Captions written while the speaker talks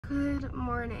Good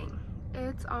morning.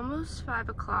 It's almost 5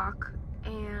 o'clock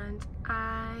and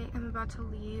I am about to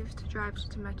leave to drive to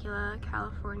Temecula,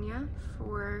 California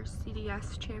for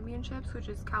CDS Championships, which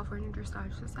is California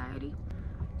Dressage Society.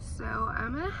 So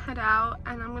I'm gonna head out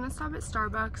and I'm gonna stop at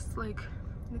Starbucks, like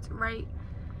it's right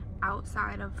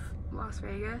outside of Las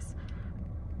Vegas.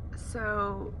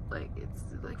 So like it's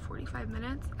like 45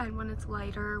 minutes, and when it's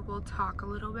lighter we'll talk a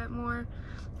little bit more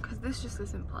because this just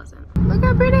isn't pleasant. Look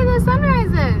how pretty the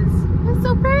sunrise is. It's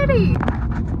so pretty.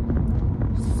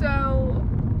 So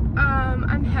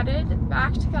I'm headed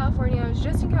back to California. I was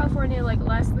just in California like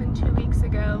less than 2 weeks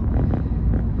ago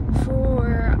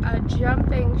for a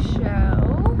jumping show,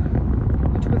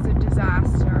 which was a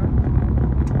disaster,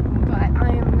 but I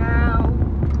am now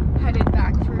headed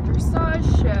back for a dressage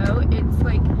show. It's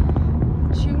like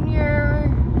junior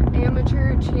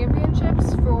amateur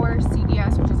championships for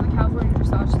CDS, which is the California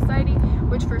Dressage Society,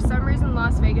 which for some reason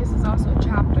Las Vegas is also a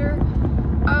chapter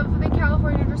of the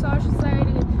California Dressage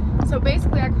Society. So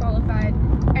basically I qualified,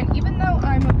 and even though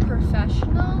I'm a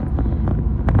professional,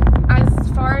 as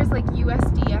far as like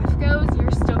USDF goes,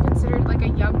 you're still considered like a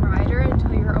young rider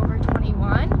until you're over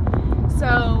 21.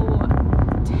 So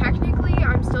technically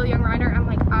I'm still a young rider, and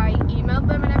like I emailed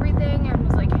them and everything and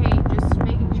was like, hey, just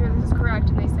making sure this is correct,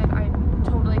 and they said I'm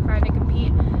totally fine to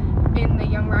compete in the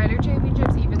young rider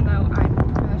championships even though I'm a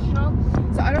professional.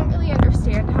 So I don't really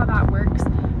understand how that works,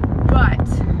 but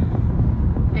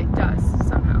it does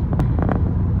somehow.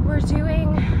 We're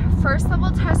doing first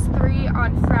level test 3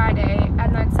 on Friday,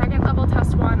 and then second level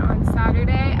test 1 on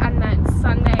Saturday, and then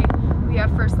Sunday we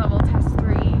have first level test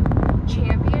 3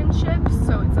 championships.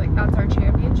 So it's like that's our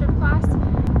championship class.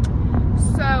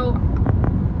 So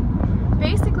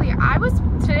basically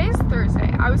today's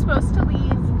Thursday. I was supposed to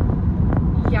leave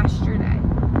yesterday,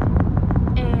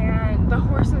 and the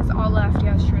horses all left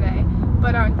yesterday.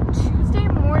 But on Tuesday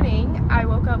morning, I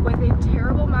woke up with a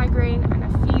terrible migraine and a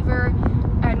fever,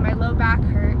 and my low back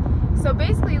hurt. So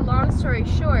basically, long story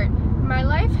short, my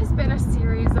life has been a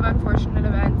series of unfortunate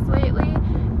events lately,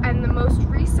 and the most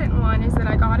recent one is that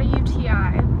I got a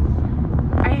UTI,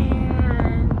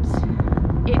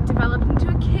 and it developed into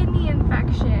a kidney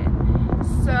infection.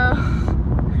 So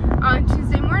on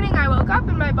Tuesday morning, I woke up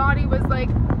and my body was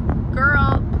like,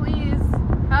 girl, please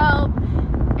help.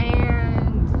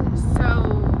 And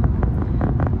so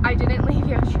I didn't leave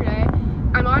yesterday.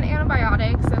 I'm on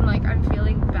antibiotics and like I'm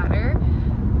feeling better,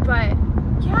 but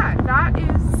yeah, that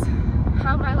is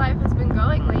how my life has been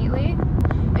going lately.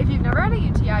 If you've never had a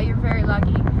UTI, you're very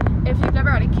lucky. If you've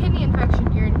never had a kidney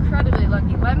infection, you're incredibly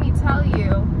lucky. Let me tell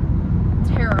you,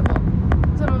 terrible.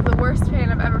 Some of the worst pain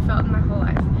I've ever felt in my whole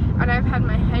life. And I've had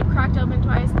my head cracked open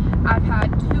twice. I've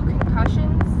had 2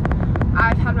 concussions.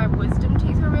 I've had my wisdom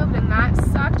teeth removed, and that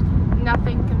sucked.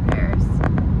 Nothing compares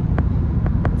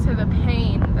to the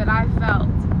pain that I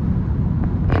felt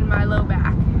in my low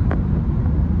back.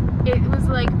 It was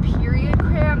like period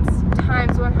cramps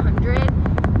times 100,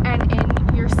 and in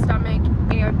your stomach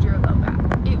and your low back.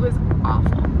 It was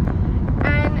awful.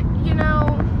 And you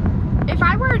know, if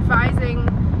I were advising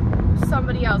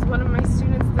somebody else, one of my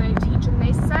students that I teach, and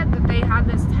they said that they had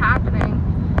this happening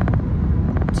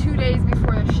 2 days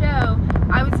before the show,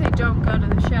 I would say don't go to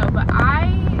the show. But I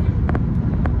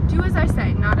do as I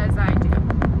say, not as I do,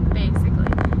 basically.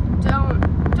 Don't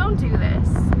do this,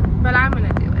 but I'm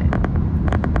gonna do it.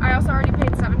 I also already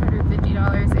paid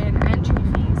 $750 in entry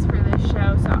fees for this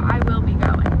show, so I will be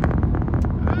going.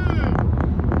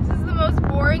 This is the most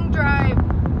boring drive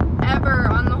ever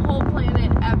on the whole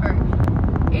planet ever.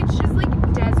 It's just like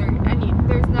desert, and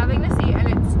there's nothing to see, and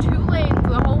it's 2 lanes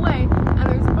the whole way, and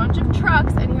there's a bunch of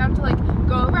trucks, and you have to like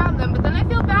go around them. But then I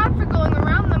feel bad for going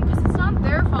around them because it's not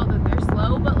their fault that they're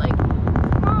slow, but like,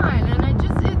 come on. And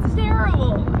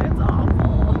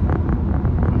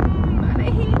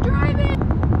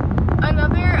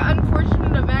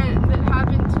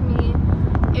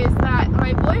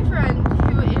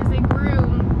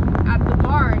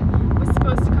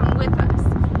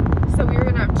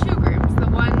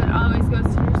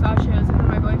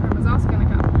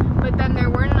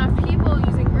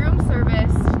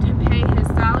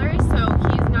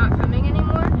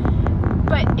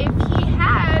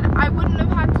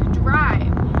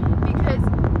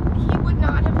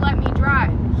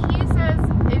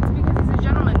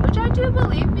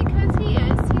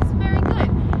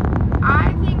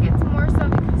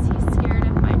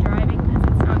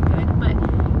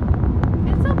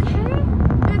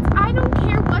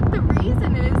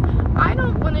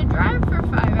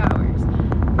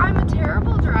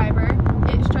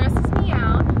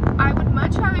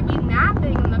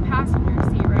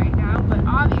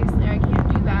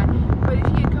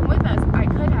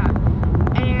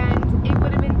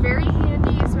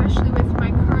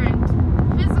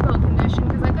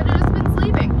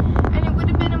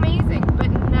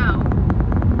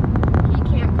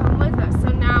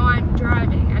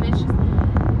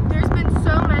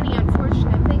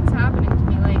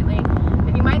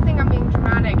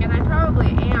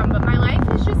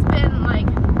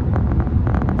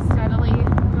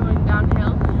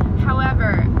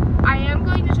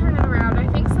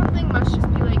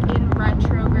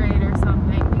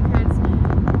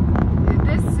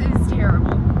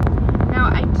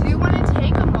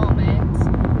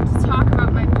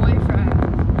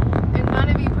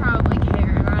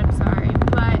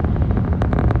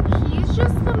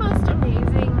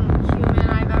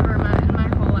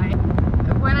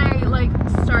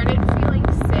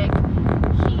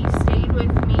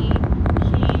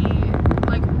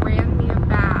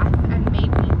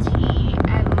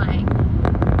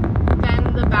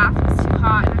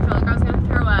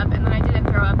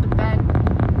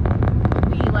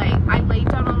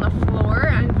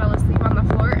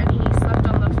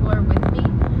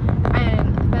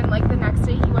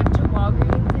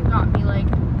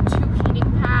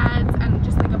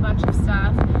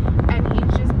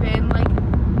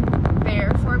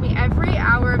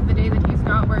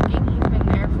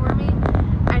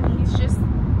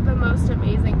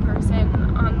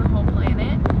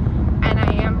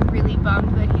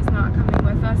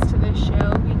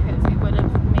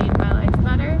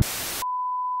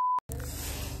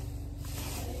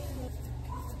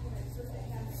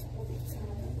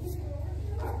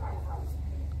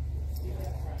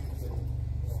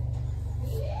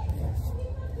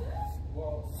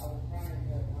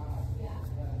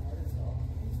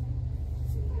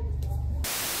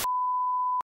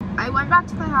went back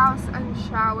to the house and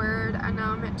showered, and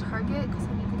now I'm at Target because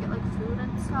I need to get like food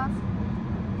and stuff.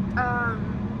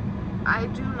 I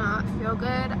do not feel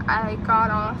good. I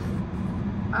got off,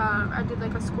 I did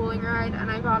like a schooling ride,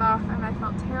 and I got off and I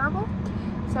felt terrible.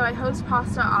 So I hosed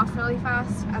Pasta off really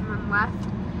fast and then left.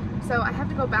 So I have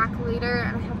to go back later,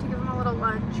 and I have to give him a little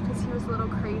lunch because he was a little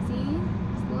crazy.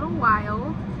 He's a little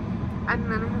wild.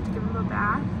 And then I have to give him a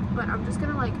bath. But I'm just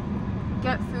gonna like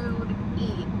get food,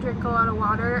 eat, drink a lot of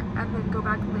water, and then go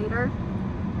back later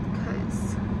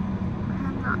because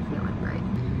I'm not feeling great.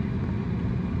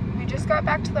 We just got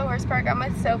back to the horse park. I'm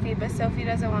with Sophie, but Sophie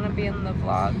doesn't want to be in the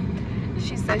vlog.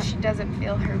 She says she doesn't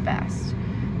feel her best.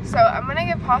 So I'm gonna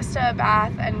give Pasta a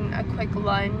bath and a quick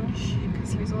lunge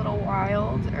because he was a little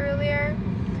wild earlier.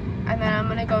 And then I'm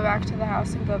gonna go back to the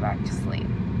house and go back to sleep.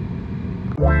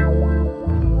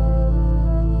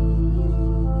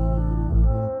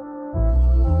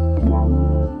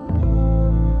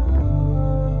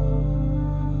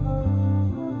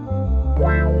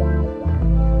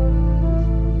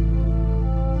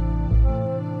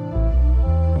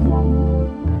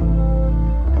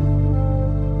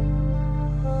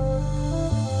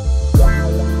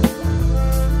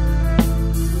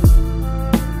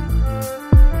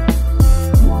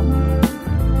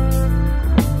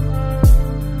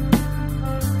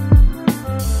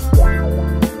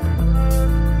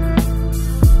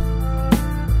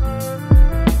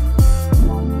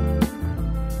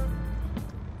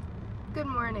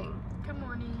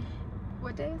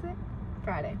 What day is it?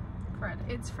 Friday.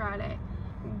 It's Friday.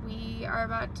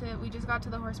 We just got to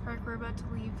the horse park. We're about to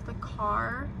leave the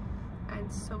car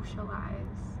and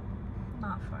socialize.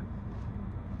 Not fun.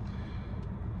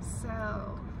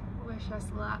 So, wish us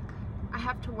luck. I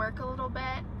have to work a little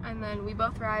bit, and then we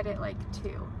both ride at like 2.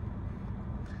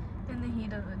 In the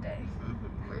heat of the day.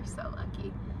 We're so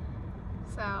lucky.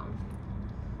 So,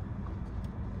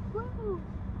 woo!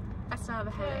 I still have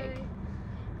a headache. Yay.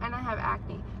 And I have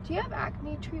acne. Do you have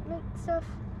acne treatment stuff?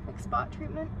 Like spot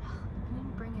treatment? I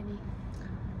didn't bring any.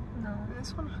 No.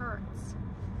 This one hurts.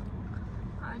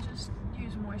 I just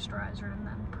use moisturizer and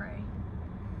then pray.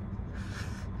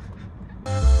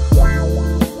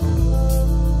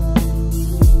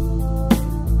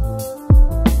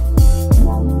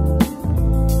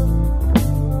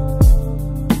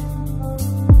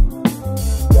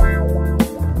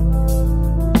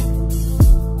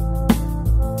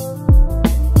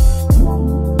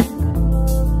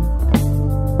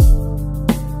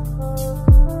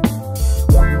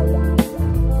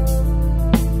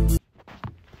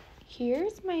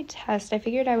 Here's my test. I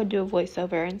figured I would do a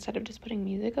voiceover instead of just putting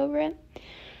music over it.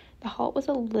 The halt was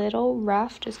a little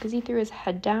rough just because he threw his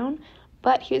head down,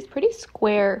 but he was pretty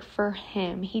square for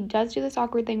him. He does do this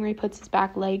awkward thing where he puts his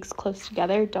back legs close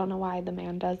together. Don't know why the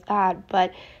man does that,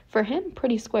 but for him,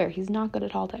 pretty square. He's not good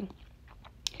at halting.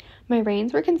 My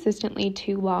reins were consistently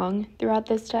too long throughout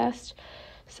this test,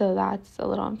 so that's a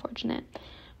little unfortunate.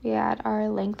 We had our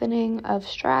lengthening of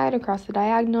stride across the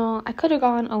diagonal. I could have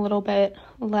gone a little bit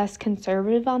less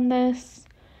conservative on this,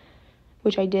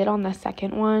 which I did on the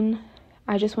second one.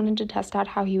 I just wanted to test out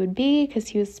how he would be because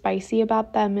he was spicy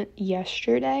about them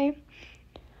yesterday.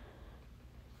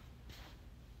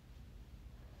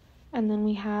 And then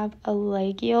we have a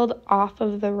leg yield off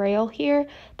of the rail here.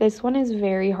 This one is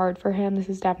very hard for him. This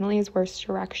is definitely his worst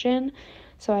direction.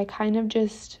 So I kind of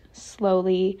just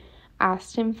slowly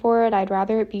asked him for it. I'd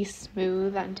rather it be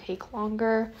smooth and take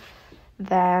longer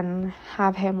than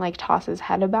have him like toss his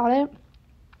head about it.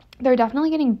 They're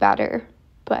definitely getting better,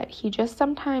 but he just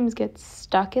sometimes gets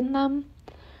stuck in them.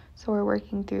 So we're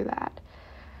working through that.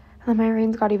 And then my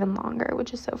reins got even longer,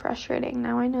 which is so frustrating.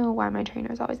 Now I know why my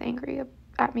trainer is always angry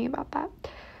at me about that.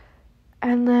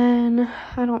 And then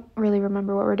I don't really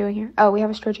remember what we're doing here. Oh, we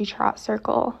have a stretchy trot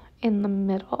circle in the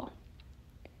middle,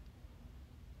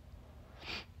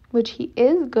 which he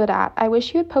is good at. I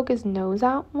wish he would poke his nose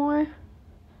out more,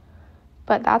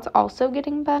 but that's also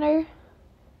getting better.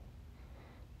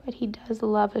 But he does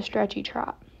love a stretchy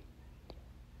trot.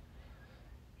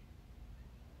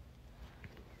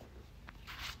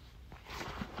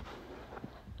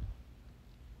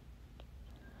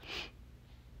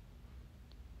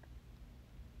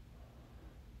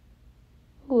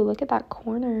 Ooh, look at that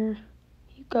corner.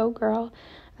 You go, girl.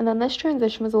 And then this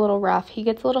transition was a little rough. He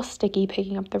gets a little sticky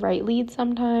picking up the right lead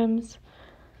sometimes.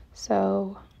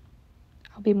 So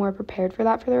I'll be more prepared for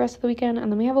that for the rest of the weekend.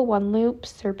 And then we have a 1-loop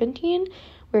serpentine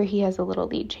where he has a little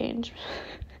lead change,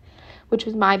 which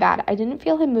was my bad. I didn't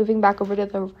feel him moving back over to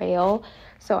the rail,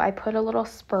 so I put a little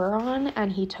spur on,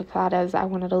 and he took that as I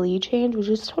wanted a lead change, which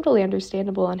is totally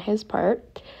understandable on his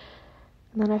part.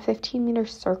 And then a 15-meter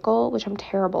circle, which I'm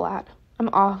terrible at. I'm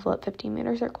awful at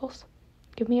 15-meter circles.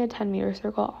 Give me a 10-meter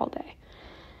circle all day.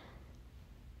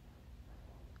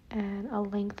 And a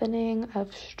lengthening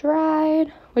of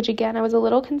stride, which again, I was a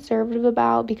little conservative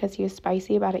about because he was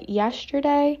spicy about it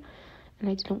yesterday, and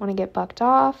I didn't want to get bucked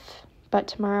off. But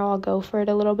tomorrow I'll go for it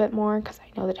a little bit more because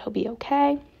I know that he'll be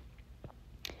okay.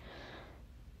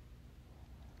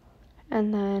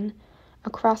 And then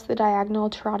across the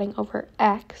diagonal, trotting over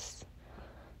X,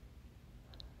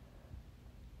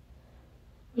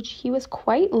 which he was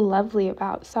quite lovely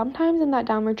about. Sometimes in that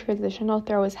downward transition, he'll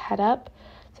throw his head up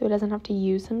so he doesn't have to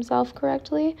use himself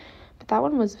correctly. But that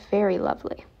one was very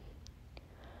lovely.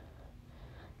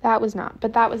 That was not,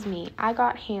 but that was me. I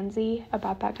got handsy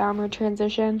about that downward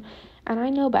transition, and I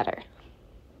know better.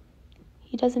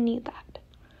 He doesn't need that.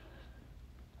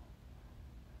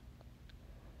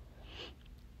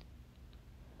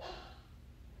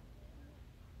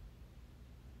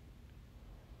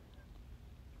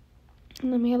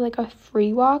 And then we have like a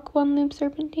free walk 1 loop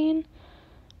serpentine,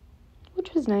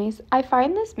 which was nice. I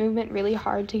find this movement really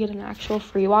hard to get an actual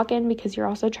free walk in because you're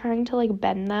also trying to like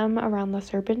bend them around the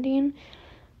serpentine,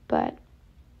 but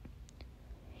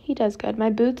he does good. My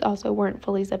boots also weren't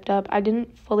fully zipped up. I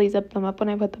didn't fully zip them up when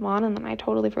I put them on, and then I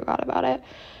totally forgot about it,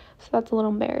 so that's a little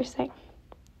embarrassing.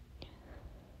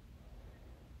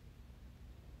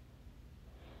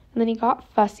 And then he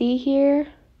got fussy here.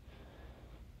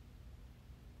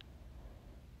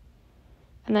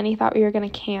 And then he thought we were going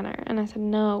to canter. And I said,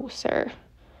 no, sir.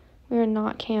 We are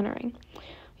not cantering.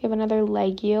 We have another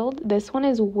leg yield. This one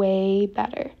is way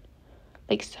better.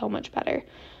 Like, so much better.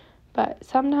 But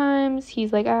sometimes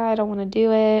he's like, I don't want to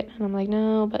do it. And I'm like,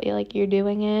 no, but you're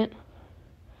doing it.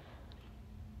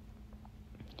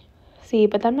 See,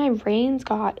 but then my reins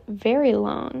got very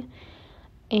long.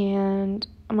 And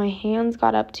my hands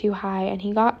got up too high. And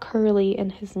he got curly in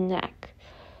his neck,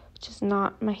 which is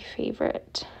not my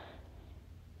favorite.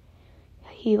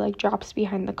 He like drops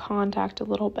behind the contact a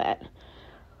little bit.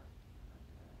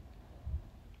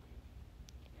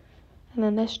 And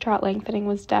then this trot lengthening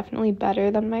was definitely better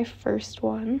than my first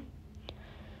one.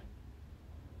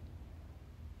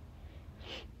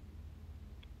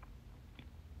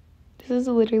 This is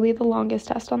literally the longest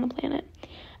test on the planet.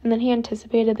 And then he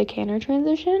anticipated the canter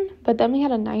transition, but then we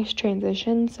had a nice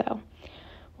transition, so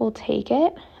we'll take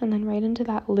it. And then right into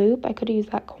that loop. I could have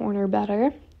used that corner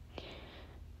better.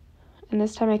 And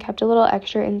this time I kept a little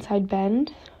extra inside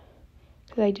bend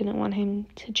because I didn't want him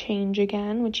to change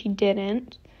again, which he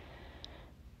didn't.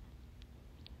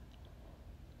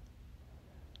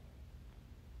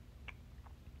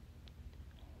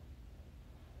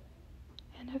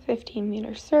 And a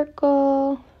 15-meter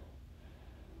circle,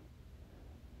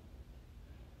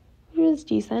 which was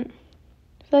decent.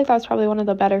 I feel like that was probably one of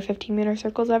the better 15-meter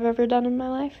circles I've ever done in my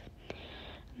life.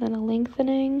 And then a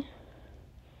lengthening,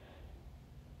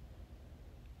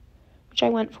 which I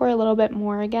went for a little bit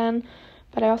more again,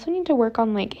 but I also need to work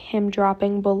on like him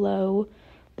dropping below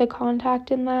the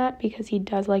contact in that because he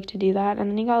does like to do that. And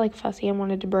then he got like fussy and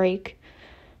wanted to break.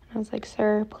 And I was like,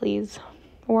 sir, please,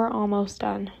 we're almost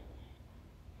done.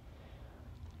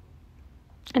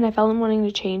 And I felt him wanting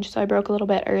to change, so I broke a little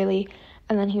bit early.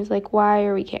 And then he was like, why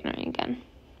are we cantering again?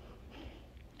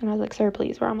 And I was like, sir,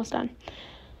 please, we're almost done.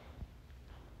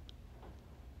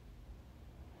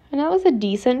 And that was a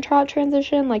decent trot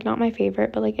transition, like not my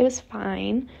favorite, but like it was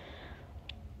fine.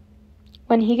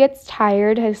 When he gets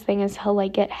tired, his thing is he'll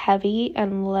like get heavy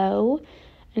and low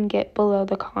and get below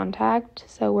the contact.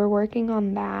 So we're working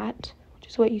on that, which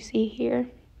is what you see here.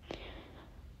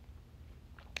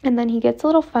 And then he gets a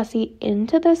little fussy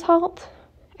into this halt.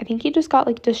 I think he just got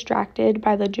like distracted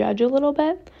by the judge a little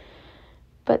bit.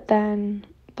 But then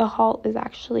the halt is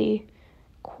actually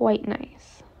quite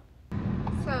nice.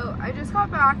 So I just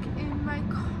got back in my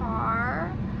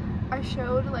car. I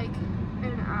showed like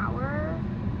an hour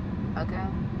ago,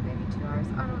 maybe 2 hours.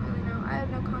 I don't really know. I have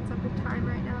no concept of time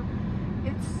right now.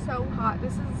 It's so hot.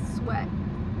 This is sweat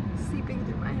seeping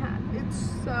through my head. It's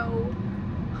so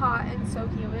hot and so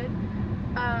humid.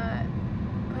 But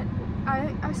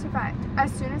I survived.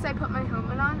 As soon as I put my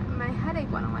helmet on, my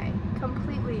headache went away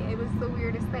completely. It was the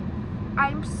weirdest thing.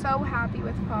 I'm so happy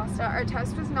with Pasta. Our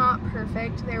test was not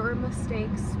perfect. There were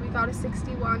mistakes. We got a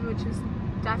 61, which is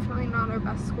definitely not our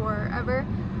best score ever.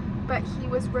 But he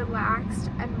was relaxed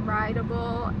and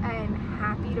rideable and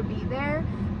happy to be there,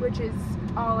 which is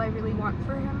all I really want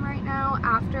for him right now.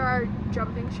 After our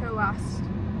jumping show last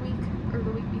week, or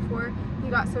the week before, he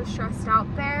got so stressed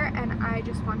out there, and I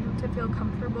just want him to feel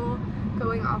comfortable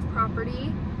going off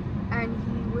property. And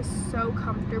he was so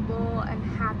comfortable and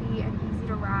happy and easy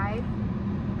to ride.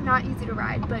 Not easy to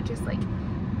ride, but just like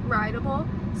rideable,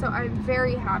 so I'm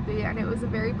very happy, and it was a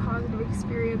very positive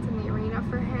experience in the arena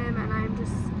for him, and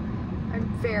I'm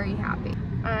very happy.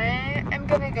 I am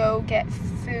gonna go get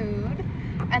food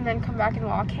and then come back and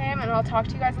walk him, and I'll talk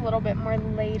to you guys a little bit more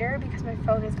later because my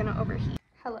phone is gonna overheat.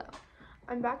 Hello,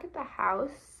 I'm back at the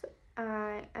house.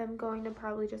 I am going to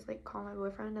probably just like call my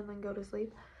boyfriend and then go to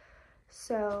sleep,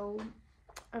 so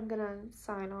I'm gonna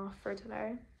sign off for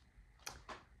today.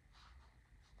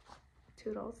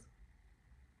 Toodles.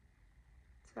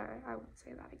 Sorry, I won't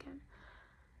say that again.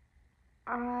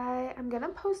 I am gonna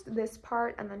post this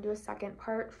part and then do a second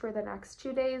part for the next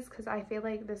 2 days because I feel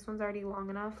like this one's already long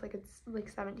enough, like it's like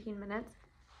 17 minutes.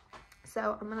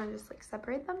 So I'm gonna just like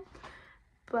separate them.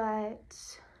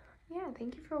 But yeah,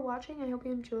 thank you for watching. I hope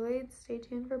you enjoyed. Stay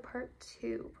tuned for part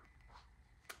 2.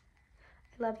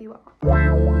 I love you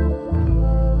all.